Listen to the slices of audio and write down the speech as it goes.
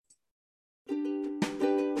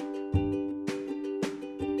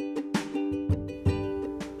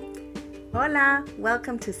Hola,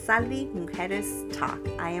 welcome to Salvi, Mujeres Talk.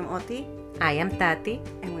 I am Oti. I am Tati.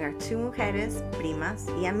 And we are two mujeres, primas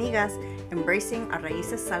y amigas, embracing our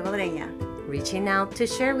raíces salvadoreñas. Reaching out to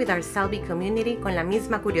share with our Salvi community con la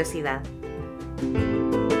misma curiosidad.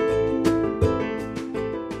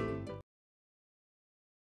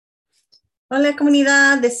 Hola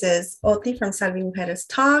comunidad, this is Oti from Salvi Mujeres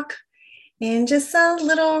Talk. And just a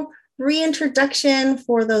little reintroduction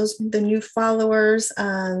for the new followers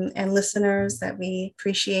and listeners that we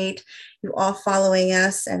appreciate you all following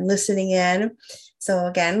us and listening in. So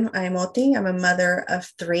again, I'm Oti. I'm a mother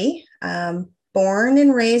of three, born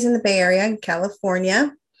and raised in the Bay Area in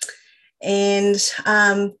California. And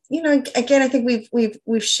again, I think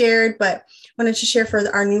we've shared, but wanted to share for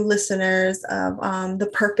our new listeners of the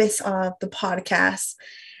purpose of the podcast.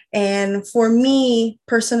 And for me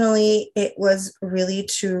personally, it was really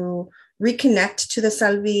to reconnect to the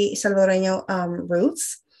Salvadoreño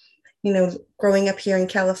roots. You know, growing up here in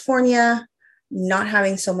California, not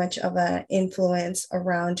having so much of an influence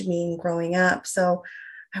around me growing up. So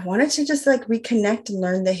I wanted to just reconnect and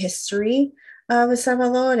learn the history of El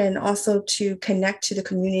Salvador and also to connect to the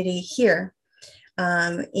community here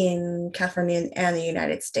in California and the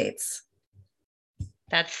United States.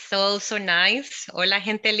 That's so nice. Hola,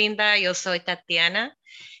 gente linda. Yo soy Tatiana.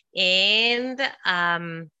 And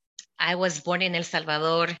I was born in El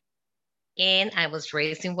Salvador. And I was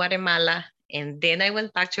raised in Guatemala. And then I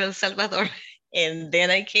went back to El Salvador. And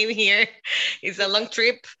then I came here. It's a long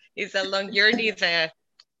trip. It's a long journey.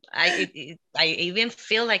 I even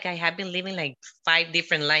feel like I have been living 5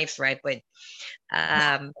 different lives, right? But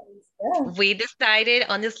we decided,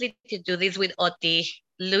 honestly, to do this with Oti,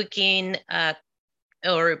 looking at,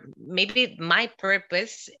 or maybe my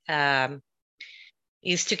purpose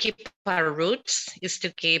is to keep our roots, is to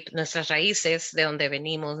keep nuestras raíces, de donde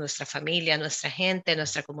venimos, nuestra familia, nuestra gente,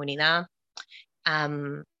 nuestra comunidad.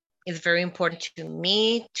 It's very important to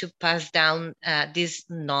me to pass down this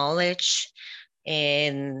knowledge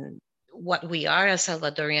and what we are as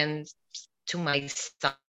Salvadorians to my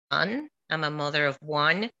son. I'm a mother of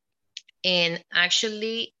one. And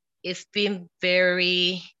actually, it's been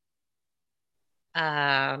very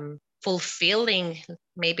fulfilling,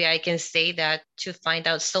 maybe I can say that, to find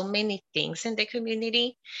out so many things in the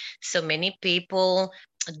community, so many people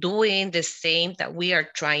doing the same that we are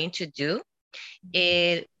trying to do.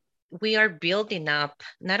 We are building up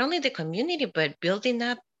not only the community, but building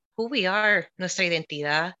up who we are, nuestra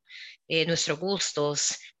identidad, nuestros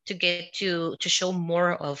gustos, to get to show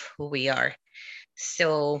more of who we are.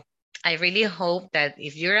 So I really hope that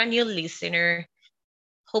if you're a new listener,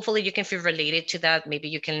 hopefully you can feel related to that. Maybe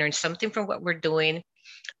you can learn something from what we're doing.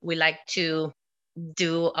 We like to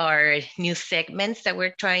do our new segments that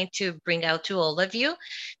we're trying to bring out to all of you.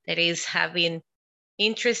 That is having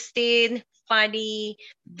interesting, funny,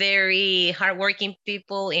 very hardworking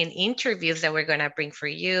people in interviews that we're going to bring for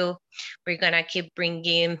you. We're going to keep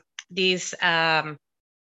bringing this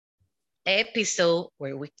episode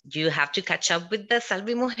where you have to catch up with the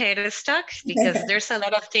Salvi Mujeres talk, because there's a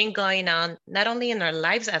lot of things going on, not only in our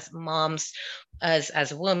lives as moms,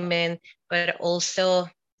 as women, but also,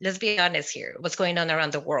 let's be honest here, what's going on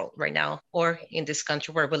around the world right now, or in this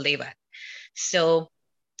country where we live at. So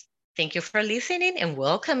thank you for listening and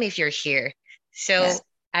welcome if you're here. So yes.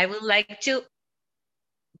 I would like to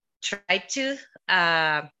try to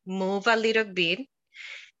move a little bit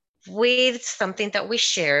with something that we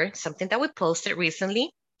shared, something that we posted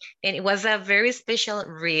recently. And it was a very special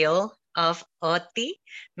reel of Oti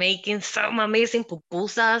making some amazing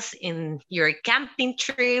pupusas in your camping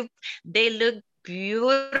trip. They look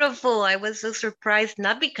beautiful. I was so surprised,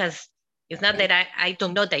 not because it's not that I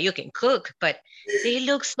don't know that you can cook, but they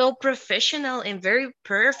look so professional and very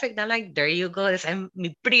perfect. I'm like, there you go, I'm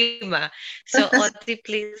mi prima. So Oti,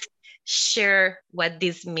 please share what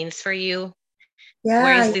this means for you. Yeah.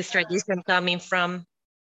 Where is this tradition coming from?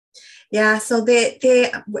 Yeah, so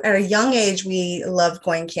they at a young age, we loved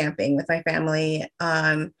going camping with my family.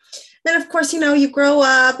 Then, of course, you grow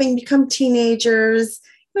up and become teenagers.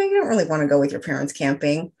 You don't really want to go with your parents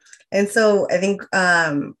camping. And so I think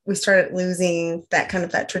we started losing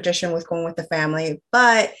that tradition with going with the family.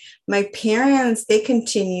 But my parents, they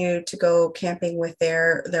continued to go camping with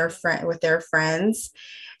their friends.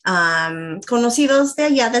 Conocidos de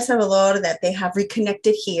allá de Salvador that they have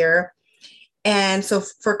reconnected here. And so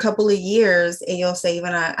for a couple of years, ellos se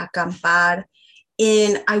iban a acampar.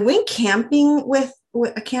 I went camping with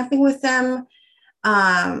them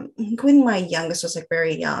when my youngest was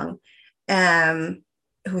very young,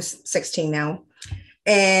 who's 16 now.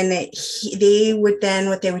 And they would then,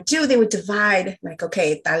 what they would do, they would divide, like,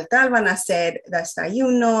 okay, tal van a hacer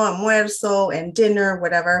desayuno, almuerzo, and dinner,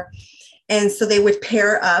 whatever. And so they would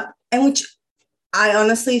pair up, and which I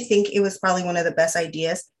honestly think it was probably one of the best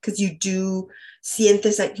ideas, because you do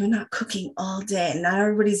sientes that you're not cooking all day, and not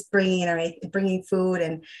everybody's bringing food,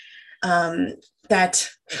 and that,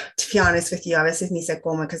 to be honest with you, a veces ni se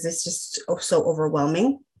come, because it's just so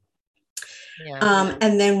overwhelming. Yeah.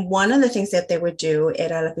 And then one of the things that they would do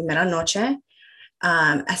era la primera noche,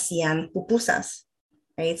 hacían pupusas,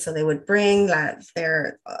 right? So they would bring their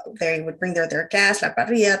gas, la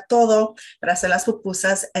parrilla, todo para hacer las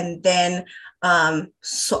pupusas, and then la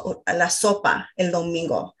sopa el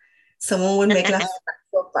domingo. Someone would make la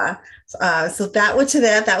sopa. So that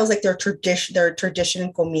was like their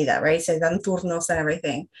tradition comida, right? Se dan turnos and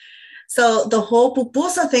everything. So the whole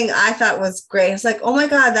pupusa thing I thought was great. It's like, oh my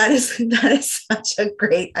God, that is such a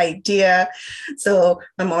great idea. So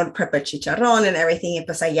my mom would prep a chicharrón and everything, y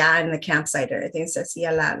pues allá in the campsite, everything se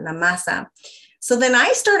hacía la masa. So then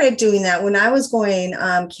I started doing that when I was going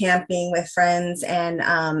camping with friends,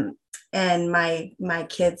 and my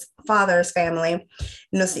kids' father's family.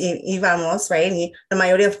 Nos íbamos, right? Y la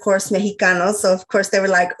mayoría, of course, Mexicanos. So, of course, they were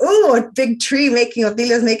like, oh, a big tree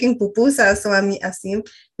Otilia's making pupusas. So,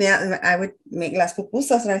 I would make las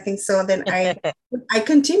pupusas and everything. So then I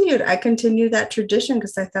continued that tradition,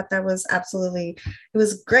 because I thought that was it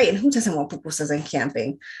was great. And who doesn't want pupusas in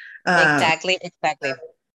camping? Exactly.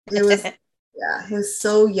 It was,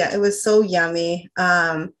 yeah, it was so yummy.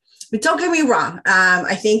 But don't get me wrong.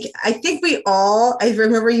 I think we all, I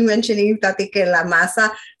remember you mentioning, Tati, que la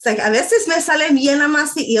masa, it's like, a veces me sale bien la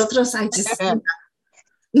masa y otros I just,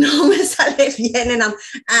 no me sale bien, and I'm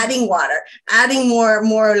adding water, adding more of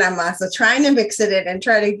la masa, trying to mix it in and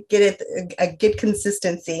try to get it a good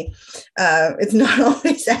consistency. It's not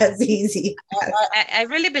always as easy. I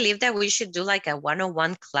really believe that we should do like a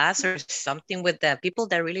one-on-one class or something with the people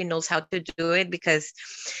that really knows how to do it, because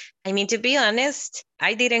I mean, to be honest,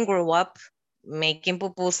 I didn't grow up making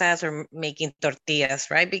pupusas or making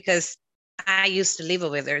tortillas, right? Because I used to live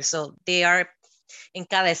over there. So they are in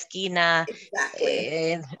cada esquina,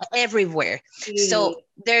 Exactly. everywhere. So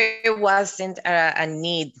there wasn't a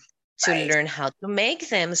need to learn how to make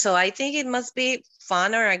them. So I think it must be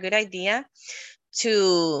fun or a good idea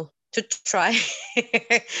to try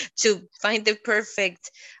to find the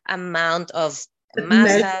perfect amount of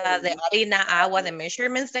masa, the harina, agua, the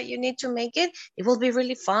measurements that you need to make it. It will be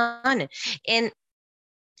really fun. And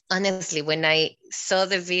honestly, when I saw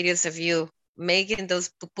the videos of you making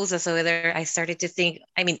those pupusas over there, I started to think,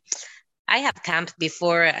 I mean, I have camped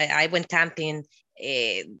before. I went camping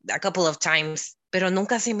a couple of times, pero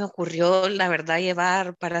nunca se me ocurrió, la verdad,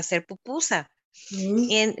 llevar para hacer pupusa.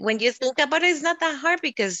 And when you think about it, it's not that hard,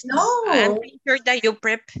 because I'm pretty sure that you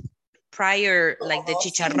prep prior, like the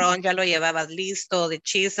chicharrón, ya lo llevabas listo, the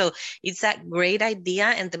cheese. So it's a great idea.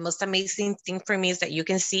 And the most amazing thing for me is that you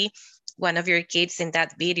can see one of your kids in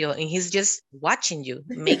that video, and he's just watching you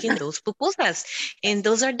making those pupusas. And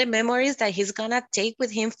those are the memories that he's gonna take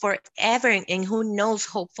with him forever. And who knows,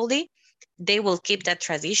 hopefully they will keep that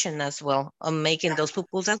tradition as well of making those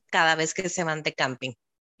pupusas cada vez que se van de camping.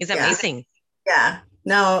 It's amazing. Yeah.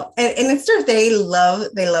 No, and it's true. They love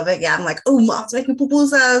it. Yeah, I'm like, oh, mom's making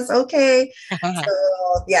pupusas. Okay.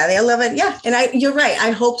 So yeah, they love it. Yeah, and you're right. I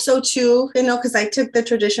hope so too. Because I took the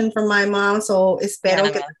tradition from my mom. So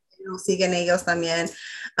espero que siguen ellos también.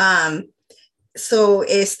 So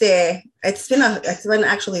it's been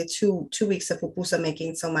actually two weeks of pupusa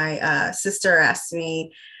making. So my sister asked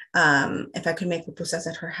me if I could make pupusas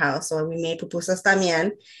at her house. So we made pupusas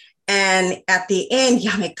también. And at the end,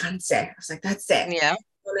 ya me cansé. I was like, that's it. Yeah.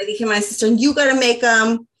 So I dije, my sister, you got to make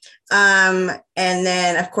them. And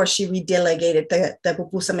then, of course, she redelegated the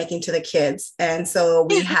pupusa making to the kids. And so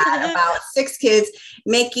we had about 6 kids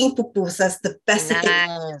making pupusas, the best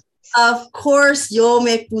thing. Of course, yo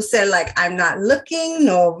me puse like, I'm not looking,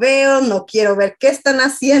 no veo, no quiero ver qué están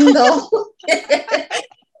haciendo.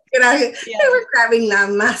 They were grabbing la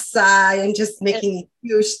masa and just making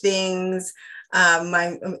huge things.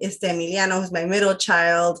 My Emiliano, who's my middle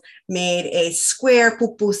child, made a square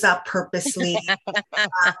pupusa purposely.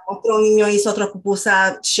 Otro niño hizo otra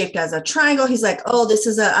pupusa shaped as a triangle. He's like, oh, this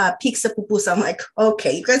is a pizza pupusa. I'm like,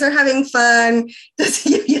 okay, you guys are having fun. That's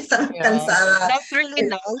really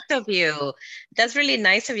nice of you. That's really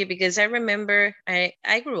nice of you, because I remember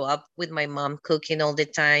I grew up with my mom cooking all the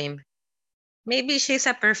time. Maybe she's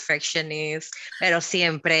a perfectionist, pero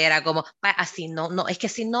siempre era como, así no, es que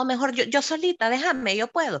si no, mejor yo solita, déjame, yo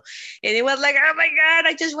puedo. And it was like, oh my God,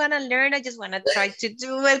 I just want to learn. I just want to try to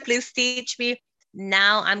do it. Please teach me.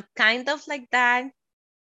 Now I'm kind of like that.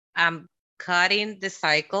 cutting the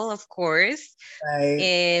cycle, of course, Right.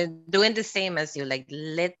 and doing the same as you, like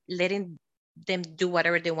letting them do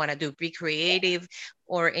whatever they want to do, be creative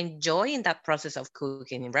or enjoying that process of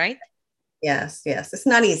cooking, right? Yes, yes. It's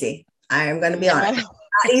not easy. I'm going to be honest. No.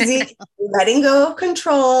 It's not easy letting go of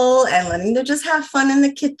control and letting them just have fun in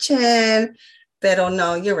the kitchen. Pero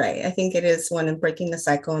no, you're right. I think it is one of breaking the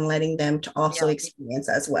cycle and letting them to also Yeah. experience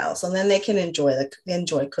as well. So then they can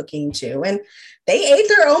enjoy cooking too. And they ate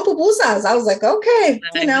their own pupusas. I was like, okay,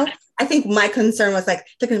 I think my concern was like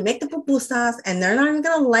they're gonna make the pupusas and they're not even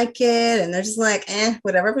gonna like it, and they're just like,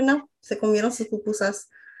 whatever. But no, se comieron sus pupusas.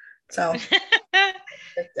 So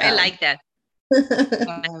I like that.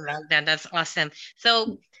 I like that. That's awesome.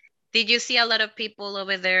 So, did you see a lot of people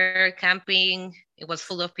over there camping? It was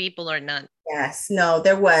full of people or not? Yes, no,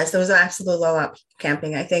 there was absolutely a lot of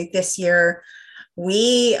camping. I think this year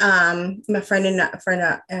we my friend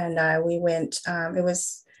and I, we went, it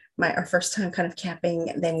was our first time kind of camping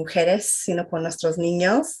de mujeres, con nuestros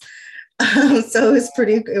niños. So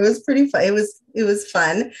it was pretty fun. It was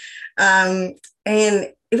fun. And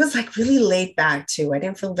it was like really laid back too. I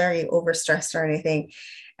didn't feel very overstressed or anything.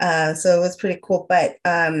 So it was pretty cool. But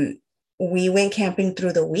we went camping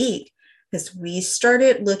through the week because we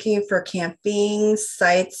started looking for camping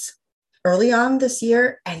sites early on this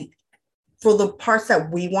year. And for the parts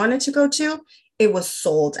that we wanted to go to, it was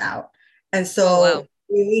sold out. And Oh, so wow.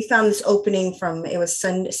 we found this opening it was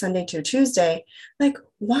Sunday to Tuesday. Like,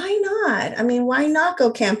 why not? I mean, why not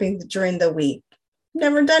go camping during the week?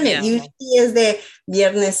 Never done it. Yeah. Usually is de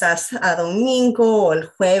viernes a domingo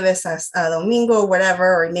or jueves a domingo,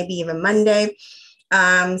 whatever, or maybe even Monday.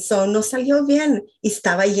 So no salió bien. Y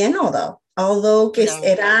estaba lleno though. Although que Yeah.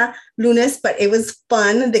 era lunes, but it was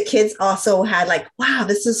fun. The kids also had like, wow,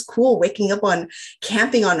 this is cool. Waking up on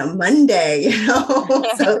camping on a Monday,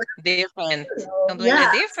 So Different. Completely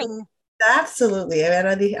yeah, different. absolutely.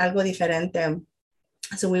 Era algo diferente.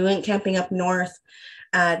 So we went camping up north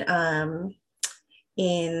at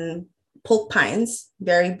in Polk Pines.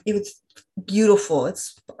 It was beautiful.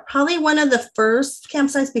 It's probably one of the first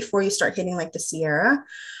campsites before you start hitting like the Sierra,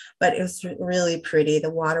 but it was really pretty. The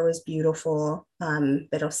water was beautiful.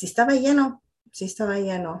 Pero sí estaba lleno.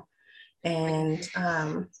 And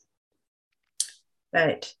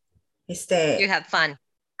but You este, had fun.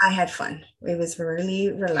 I had fun. It was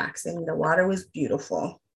really relaxing. The water was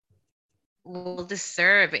beautiful. Well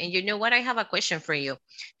deserved. And you know what? I have a question for you.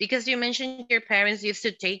 Because you mentioned your parents used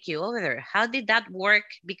to take you over there. How did that work?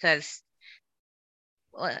 Because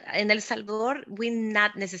in El Salvador, we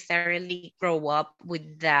not necessarily grow up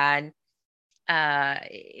with that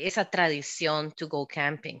esa tradición to go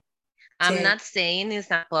camping. I'm Sí. not saying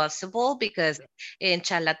it's not possible because en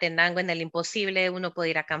Chalatenango, en el Imposible, uno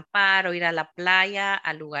puede ir a acampar o ir a la playa,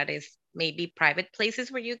 a lugares, maybe private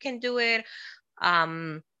places where you can do it.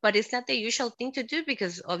 But it's not the usual thing to do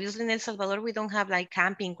because obviously in El Salvador, we don't have like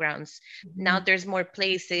camping grounds. Now Mhm. there's more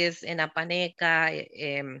places in Apaneca,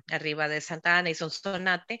 arriba de Santa Ana y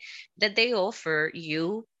Sonsonate that they offer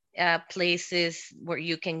you places where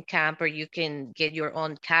you can camp or you can get your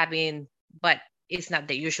own cabin, but it's not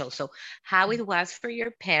the usual. So how it was for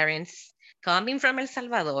your parents coming from El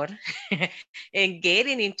Salvador and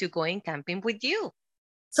getting into going camping with you?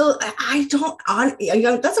 So I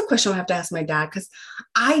don't that's a question I have to ask my dad because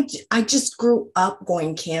I just grew up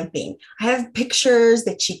going camping. I have pictures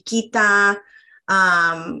de chiquita,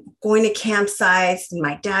 going to campsites,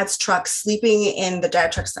 my dad's truck, sleeping in the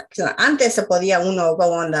dad trucks. Antes se podía uno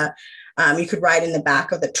go on you could ride in the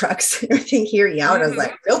back of the trucks. Everything here, yeah. I was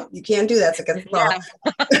like, nope, you can't do that. It's against the law.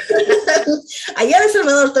 Yeah. Allá en El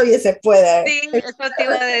Salvador todavía se puede. Sí, eso te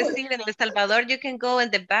iba a decir. En El Salvador, you can go in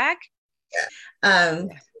the back. Um,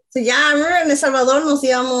 so yeah, I remember in El Salvador nos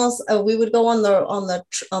íbamos, we would go on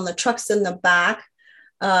the trucks in the back.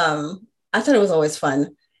 I thought it was always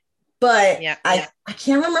fun, but Yeah. I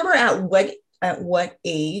can't remember at what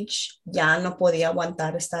age ya no podía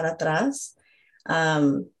aguantar estar atrás.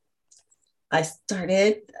 Um, I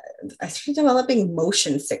started developing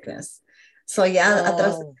motion sickness. So yeah,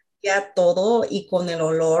 atrás Oh, ya todo y con el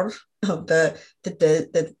olor of the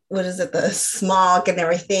what is it, the smog and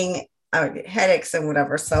everything, headaches and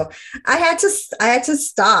whatever. So I had to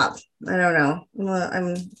stop. I don't know.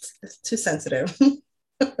 I'm too sensitive.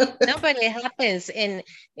 no, but it happens, and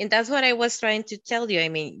that's what I was trying to tell you. I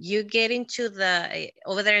mean, you get into the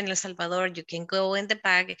over there in El Salvador, you can go in the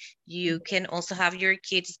back. You can also have your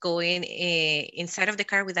kids going inside of the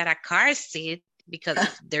car without a car seat because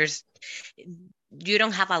you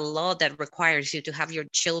don't have a law that requires you to have your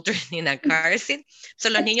children in a car seat. So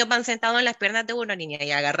los niños van sentados en las piernas de uno, niña,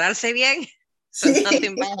 y agarrarse bien. so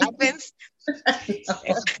nothing bad happens.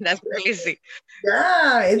 That's crazy.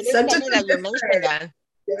 Yeah, it's It's such a funny that you mentioned difference. that.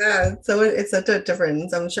 Yeah, so it's such a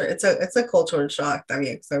difference. I'm sure it's a cultural shock. I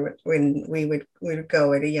mean, so when we would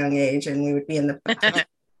go at a young age and we would be in the back, like,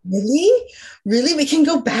 really, really, we can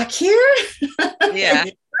go back here. Yeah.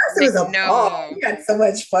 It Like, was a ball. no. We had so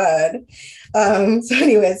much fun. So,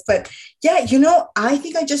 anyways, but yeah, I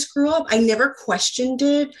think I just grew up. I never questioned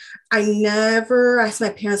it. I never asked my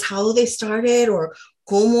parents how they started or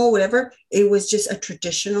como, whatever. It was just a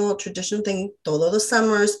traditional thing. Todos los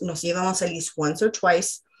summers nos íbamos at least once or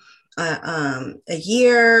twice a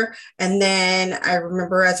year. And then I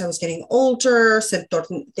remember as I was getting older,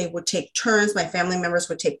 they would take turns. My family members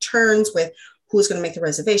would take turns with who's going to make the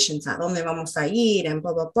reservations, a dónde vamos a ir, and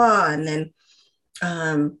blah, blah, blah. And then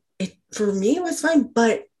for me, it was fine.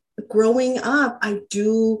 But growing up, I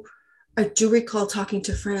do recall talking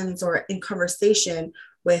to friends or in conversation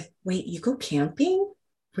with, wait, you go camping?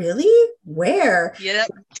 Really? Where? Yeah.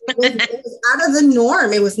 It was out of the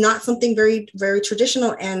norm. It was not something very, very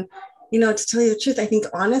traditional. And, to tell you the truth, I think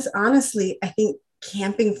honestly, I think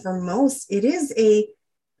camping for most, it is a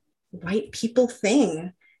white people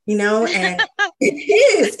thing, and it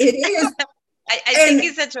is. I think And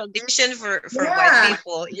it's a tradition for white yeah,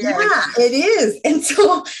 people. Yes. yeah, it is. And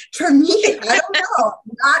so for me, I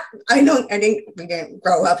don't know. We didn't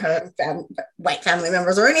grow up having white family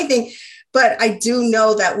members or anything, but I do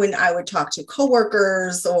know that when I would talk to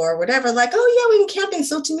coworkers or whatever, like, oh yeah, we went camping.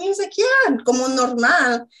 So to me, it's like, yeah, como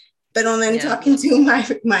normal. But then Yeah. talking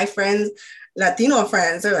to my friends, Latino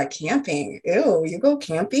friends, they're like, camping? Ew, you go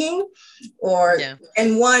camping? Yeah.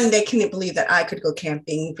 And one, they couldn't believe that I could go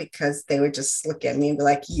camping because they would just look at me and be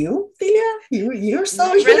like, you, Tina, you're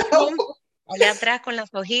so, No restroom. Allá atrás con las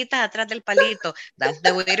hojitas, atrás del palito. That's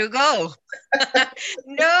the way to go.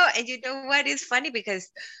 No, and you know what is funny? Because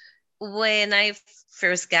when I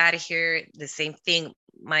first got here, the same thing.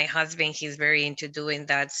 My husband, he's very into doing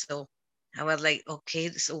that. So I was like, okay,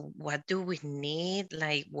 so what do we need?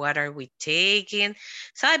 Like, what are we taking?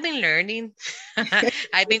 So I've been learning.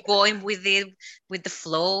 I've been going with it, with the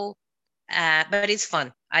flow. But it's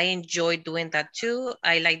fun. I enjoy doing that too.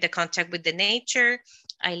 I like the contact with the nature.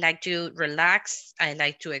 I like to relax. I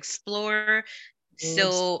like to explore.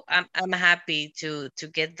 So I'm happy to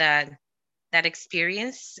get that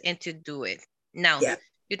experience and to do it. Now, yeah,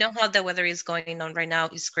 you know how the weather is going on right now.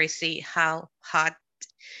 It's crazy how hot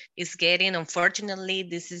it's getting. Unfortunately,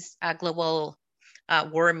 this is a global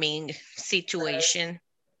warming situation,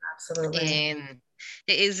 absolutely. and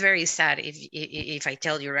it is very sad if I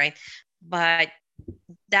tell you, right? But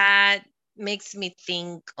that makes me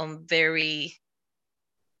think on very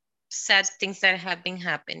sad things that have been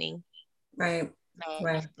happening, Right,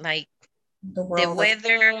 right. like The the world is,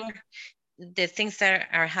 weather, the things that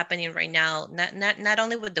are happening right now, not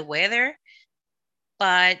only with the weather,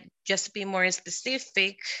 but just to be more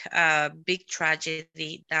specific, big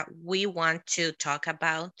tragedy that we want to talk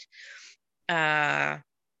about, uh,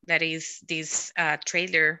 that is this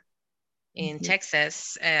trailer in mhm.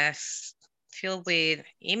 Texas, filled with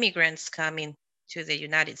immigrants coming to the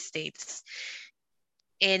United States.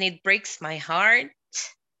 And it breaks my heart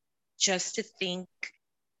just to think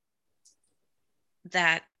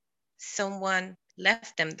that someone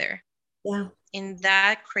left them there Yeah, in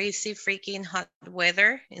that crazy freaking hot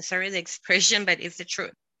weather. And sorry the expression, but it's the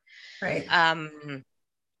truth. right. Um,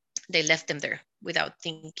 they left them there without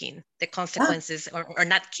thinking the Yeah, consequences, or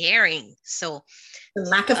not caring. So, the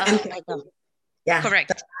lack of oh empathy. my God. Yeah, Correct.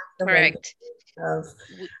 the empathy Correct. of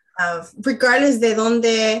We, regardless de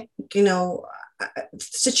donde,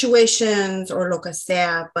 situations or lo que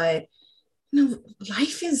sea, but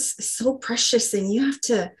life is so precious, and you have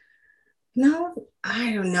to,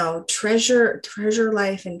 I don't know, treasure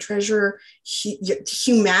life and treasure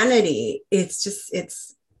humanity. It's just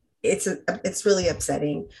it's really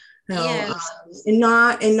upsetting, yes. and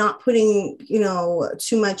not putting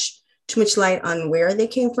too much light on where they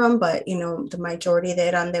came from, but the majority they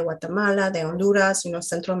eran de Guatemala, de Honduras,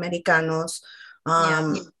 Centroamericanos,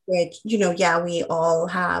 Yeah. which yeah, we all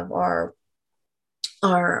have our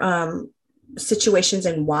situations,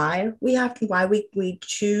 and why we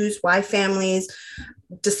choose, why families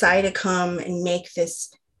decide to come and make this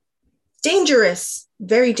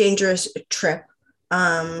very dangerous trip.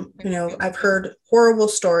 I've heard horrible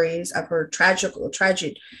stories. I've heard tragic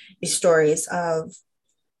stories of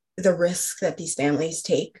the risk that these families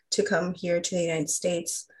take to come here to the United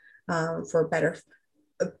States, for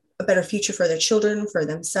a better future for their children, for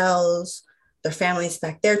themselves, their families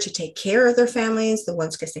back there, to take care of their families, the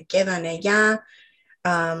ones que se quedan allá.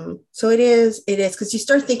 So it is because you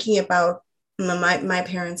start thinking about my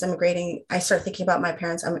parents immigrating, I start thinking about my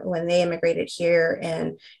parents when they immigrated here,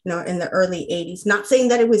 and in the early 80s. Not saying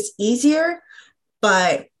that it was easier,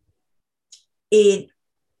 but it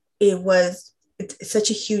it was it's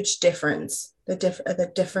such a huge difference.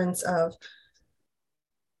 The difference of,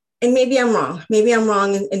 and maybe I'm wrong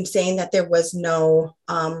in saying that there was no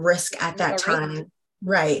risk at that No risk. time,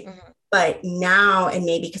 right? Mhm. But now, and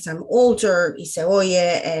maybe because I'm older, y se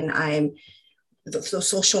oye, and I'm so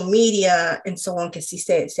social media and so on, que si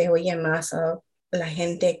se oye más la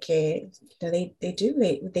gente que they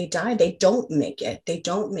die, they don't make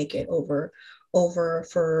it over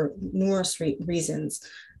for numerous reasons,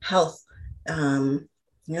 health, um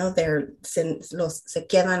they're se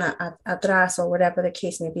quedan atrás, or whatever the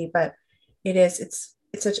case may be. But it's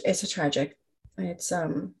a tragic, it's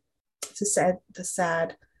a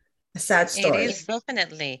sad It story. is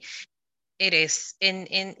definitely. It is. And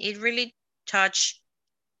it really touched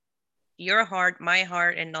your heart, my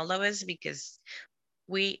heart, and all of us because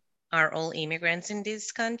we are all immigrants in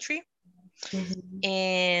this country. Mm-hmm.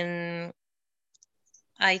 And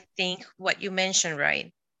I think what you mentioned,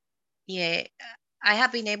 right? Yeah, I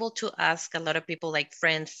have been able to ask a lot of people, like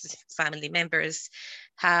friends, family members,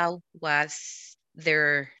 how was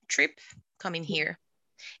their trip coming here?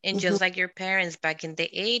 And Mm-hmm. just like your parents back in the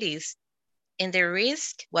 80s, and the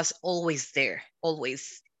risk was always there,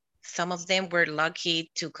 always. Some of them were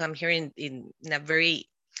lucky to come here in a very,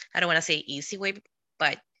 I don't want to say easy way,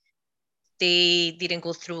 but they didn't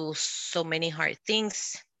go through so many hard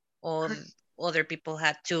things. Or other people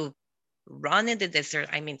had to run in the desert.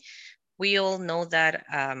 I mean, we all know that,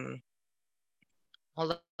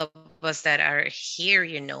 all of us that are here,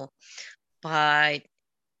 but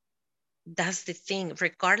that's the thing.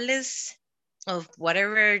 Regardless of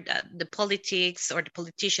whatever the politics or the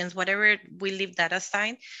politicians, whatever, we leave that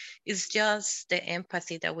aside, it's just the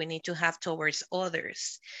empathy that we need to have towards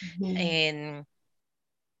others. Mm-hmm. And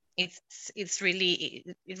it's really,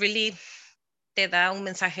 it really te da un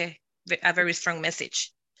mensaje, a very strong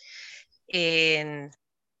message. And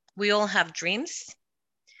we all have dreams.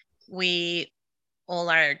 We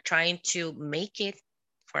all are trying to make it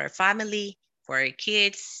for our family, for our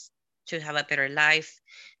kids, to have a better life.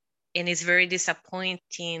 And it's very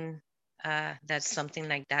disappointing that something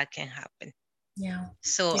like that can happen. Yeah.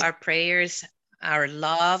 So Yeah. our prayers, our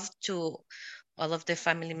love to all of the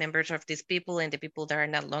family members of these people and the people that are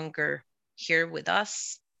no longer here with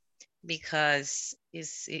us, because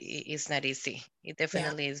it's not easy. It Yeah.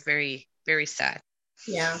 definitely is very, very sad.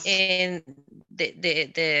 Yeah. And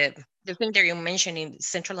the thing that you mentioned in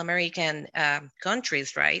Central American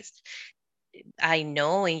countries, right? I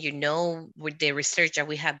know, and with the research that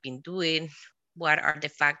we have been doing, what are the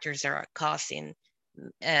factors that are causing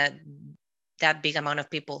uh, that big amount of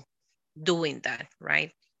people doing that,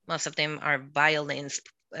 right? Most of them are violence,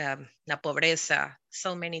 la pobreza,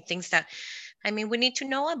 so many things that, I mean, we need to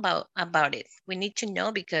know about it. We need to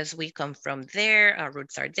know because we come from there. Our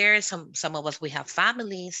roots are there. Some of us, we have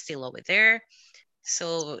families still over there.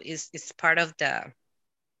 So it's part of the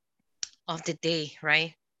day,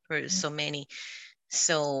 right? For so many.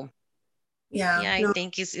 So Yeah. yeah, I No.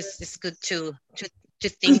 think it's good to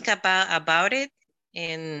think about it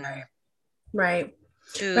and Right. Right.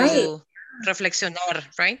 to reflexionar,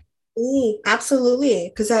 right? Absolutely.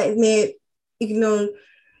 Because I mean, you know,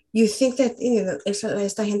 you think that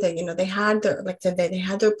esta gente, they had their, like they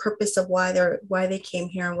had their purpose of why they came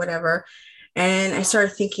here and whatever. And I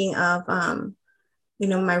started thinking of the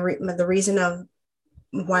reason of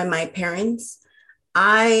why my parents.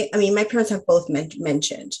 I mean, my parents have both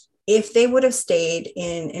mentioned, if they would have stayed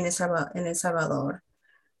in El Salvador.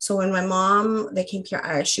 So when my mom, they came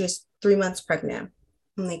here, she was 3 months pregnant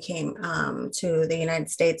when they came to the United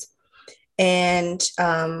States. And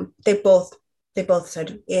they both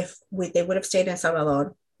said, if they would have stayed in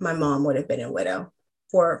Salvador, my mom would have been a widow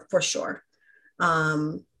for sure.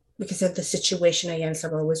 Um, because of the situation in El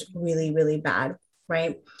Salvador was really, really bad,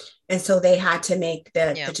 right? And so they had to make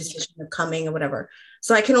the Yeah, decision of coming or whatever.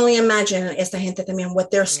 So I can only imagine esta gente también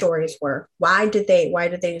what their yeah. stories were. Why did they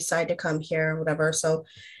decide to come here or whatever? So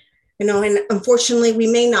and unfortunately we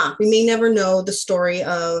may never know the story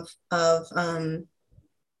of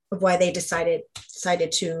why they decided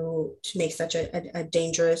to make such a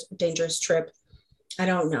dangerous trip. I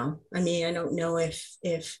don't know. I mean, I don't know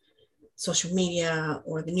if social media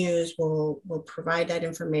or the news will provide that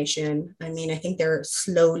information. I mean, I think they're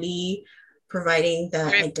slowly providing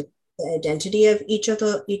Very, the identity of each of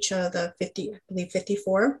the 50, I believe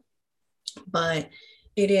 54. But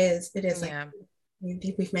it is like yeah,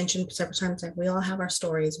 we've mentioned several times, like we all have our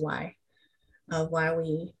stories why of why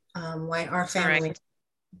our family correct.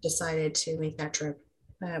 decided to make that trip.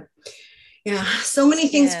 But yeah, so many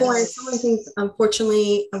things going, so many Yes. things.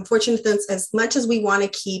 Unfortunately, as much as we want to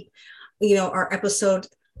keep, our episode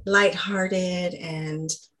lighthearted and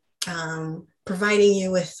providing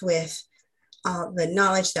you with the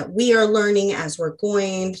knowledge that we are learning as we're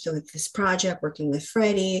going through this project, working with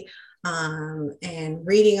Freddie, and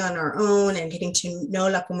reading on our own and getting to know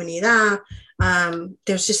La Comunidad.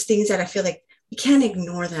 There's just things that I feel like we can't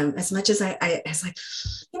ignore them as much as as like,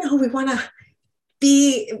 we want to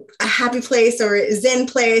be a happy place or a zen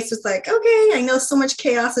place. It's like, okay, I know so much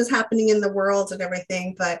chaos is happening in the world and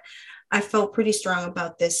everything, but I felt pretty strong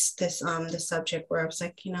about this subject where I was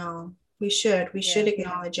like, we should Yeah.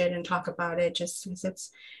 acknowledge it and talk about it, just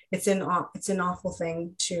because it's an awful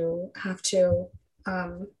thing to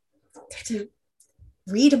um have to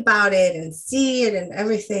read about it and see it and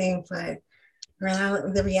everything, but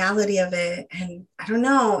the reality of it. And I don't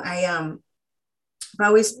know, I've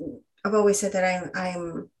always I've always said that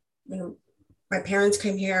I'm my parents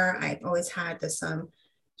came here. I've always had this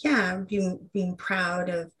being proud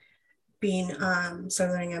of being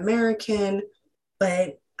Southern American,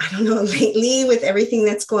 but I don't know, lately with everything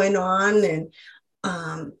that's going on and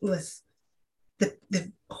with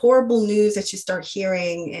the horrible news that you start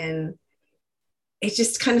hearing, and it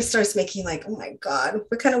just kind of starts making like, oh my God,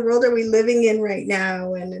 what kind of world are we living in right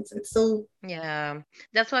now? And it's so Yeah.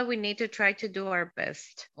 That's why we need to try to do our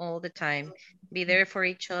best all the time. Be there for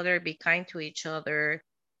each other, be kind to each other,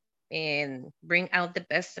 and bring out the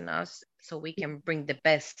best in us so we can bring the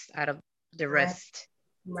best out of the right, rest.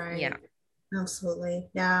 Yeah. right, absolutely,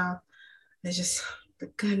 yeah. It's just the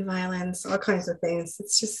gun violence, all kinds of things.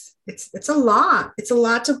 It's just it's a lot. It's a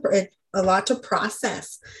lot to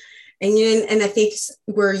process. And I think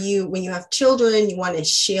where you when you have children, you want to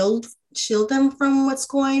shield them from what's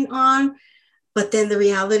going on. But then the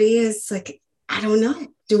reality is like, I don't know.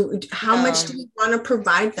 How much do No, you want to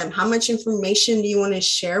provide them? How much information do you want to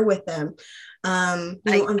share with them?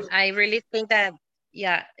 I really think that,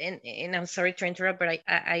 yeah, and I'm sorry to interrupt, but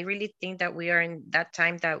I really think that we are in that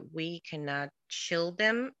time that we cannot shield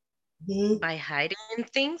them mhm, by hiding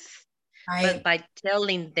things, but right, by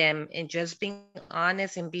telling them and just being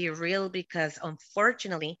honest and be real, because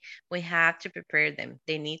unfortunately we have to prepare them.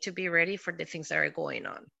 They need to be ready for the things that are going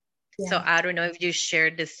on. So yeah, I don't know if you share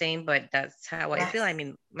the same, but that's how I feel. I yes,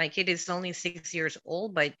 mean, my kid is only 6 years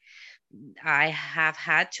old, but I have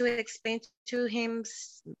had to explain to him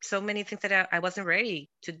so many things that I wasn't ready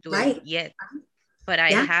to do it right, yet. But I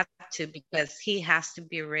yeah, have to, because he has to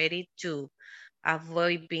be ready to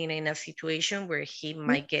avoid being in a situation where he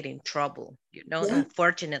might get in trouble, yeah.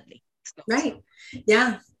 unfortunately. So, Right.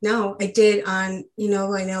 Yeah. No, I did on,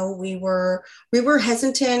 I know we were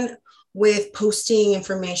hesitant with posting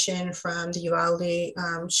information from the Uvalde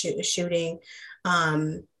shooting,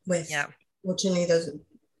 with yeah. fortunately those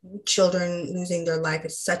children losing their life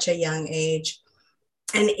at such a young age.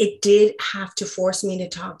 And it did have to force me to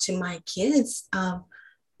talk to my kids,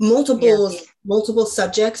 multiple Yes. multiple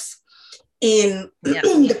subjects in Yeah.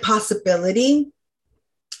 the possibility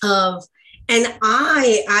of, and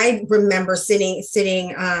I remember sitting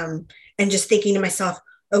and just thinking to myself,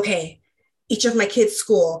 okay, each of my kids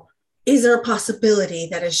school, is there a possibility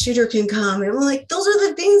that a shooter can come? And I'm like, those are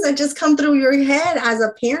the things that just come through your head as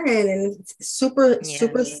a parent, and it's super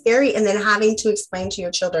super Yes. scary. And then having to explain to your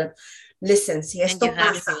children, listen, si And you esto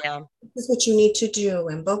have pasa, to, yeah. this is what you need to do,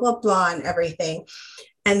 and blah blah blah and everything.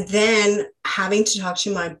 And then having to talk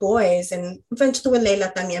to my boys, and eventually with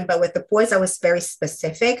Leila también, but with the boys I was very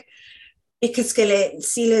specific, because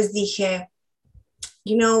sí les dije,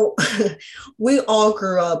 you know, we all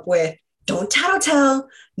grew up with don't tattletale,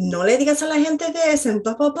 no le digas a la gente this, and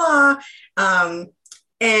blah, blah, blah. Um,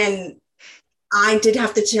 and I did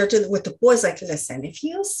have to share with the boys, like, listen, if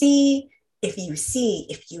you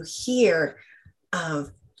hear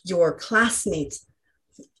of your classmates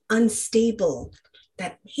unstable,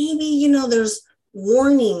 that maybe, there's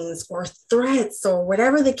warnings or threats or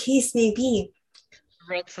whatever the case may be,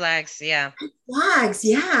 Red flags, yeah. flags,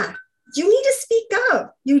 yeah, you need to speak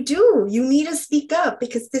up. You need to speak up,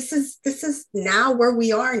 because this is now where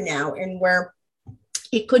we are now, and where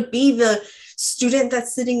it could be the student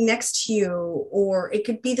that's sitting next to you, or it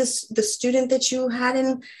could be the student that you had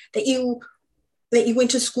in that you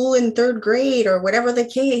went to school in third grade, or whatever the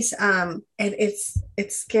case. And it's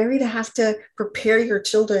scary to have to prepare your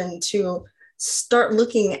children to start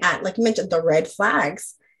looking at, like you mentioned, the red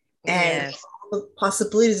flags, and Yes. all the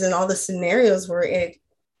possibilities and all the scenarios where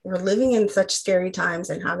we're living in such scary times,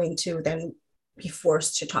 and having to then be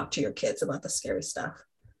forced to talk to your kids about the scary stuff.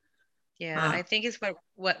 Yeah, uh, I think it's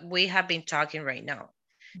what we have been talking right now.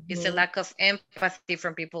 It's a lack of empathy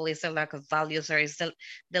from people. It's a lack of values, or it's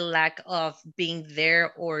the lack of being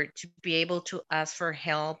there or to be able to ask for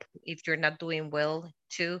help if you're not doing well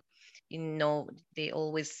too. You know, they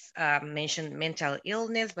always mention mental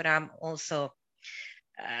illness, but I'm also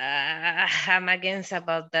I'm against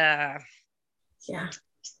about Yeah. the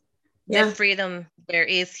Yeah. freedom there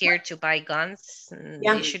is here to buy guns.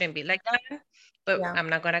 Yeah. It shouldn't be like that. But Yeah. I'm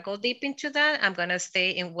not gonna go deep into that. I'm gonna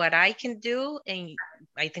stay in what I can do, and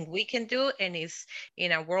I think we can do. And it's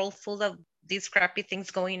in a world full of these crappy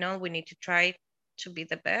things going on. We need to try to be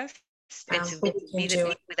the best and to What we be the can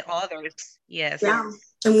best do. with others. Yes. Yeah.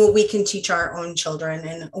 And what we can teach our own children,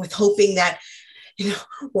 and with hoping that,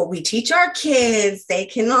 what we teach our kids, they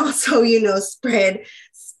can also,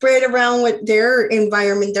 spread around what their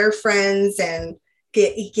environment, their friends, and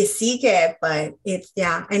get it. But it's,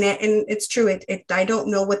 yeah, and it's true. I don't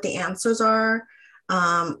know what the answers are.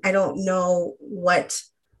 I don't know what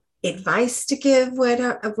advice to give what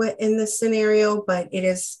in this scenario, but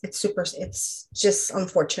it's just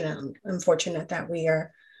unfortunate that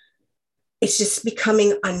it's just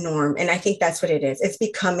becoming a norm. And I think that's what it is. It's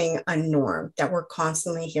becoming a norm that we're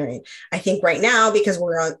constantly hearing. I think right now, because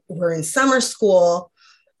we're in summer school,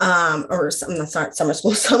 or some, not summer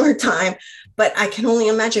school, summertime, but I can only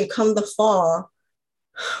imagine come the fall,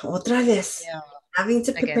 otra vez, Yeah. having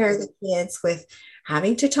to Again. prepare the kids with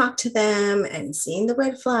having to talk to them and seeing the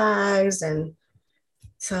red flags. And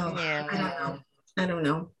so Yeah. I don't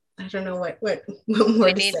know. I don't know what more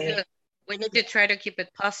We to need say. to we need to try to keep it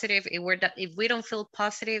positive. If we don't feel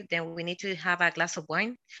positive, then we need to have a glass of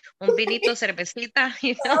wine, un vinito, cervecita,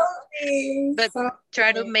 Sorry, but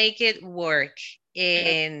try to sorry. make it work. Yeah.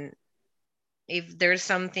 And if there's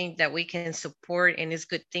something that we can support and it's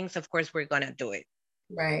good things, of course we're gonna do it.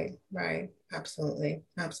 Right. Absolutely.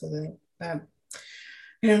 I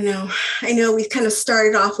don't know. I know we kind of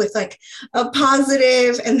started off with like a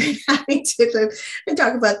positive and then having to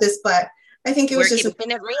talk about this, but I think it was We're just,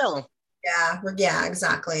 keeping it real. yeah,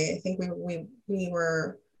 exactly. I think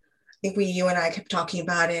you and I kept talking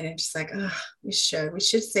about it and just like, we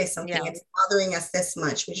should say something. Yeah. It's bothering us this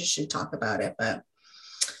much. We just should talk about it. But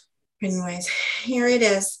anyways, here it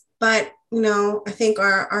is. But, I think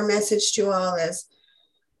our message to all is,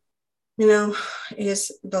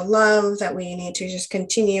 is the love that we need to just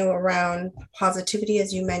continue around positivity,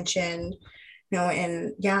 as you mentioned,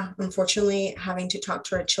 and yeah, unfortunately, having to talk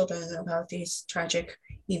to our children about these tragic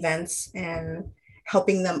events and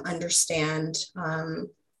helping them understand,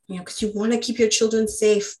 because you want to keep your children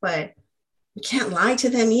safe, but we can't lie to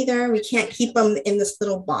them either. We can't keep them in this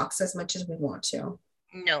little box as much as we want to.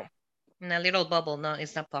 No, in a little bubble, no,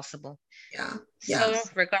 it's not possible. Yeah. Yeah. So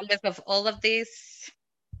regardless of all of this,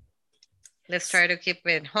 let's try to keep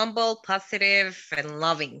it humble, positive, and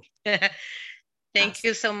loving. Thank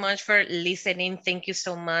you so much for listening. Thank you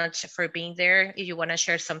so much for being there. If you want to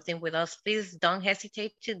share something with us, please don't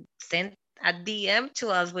hesitate to send a DM to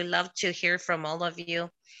us. We love to hear from all of you.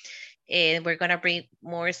 And we're going to bring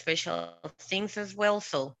more special things as well.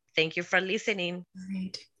 So thank you for listening. All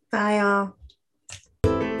right. Bye, all.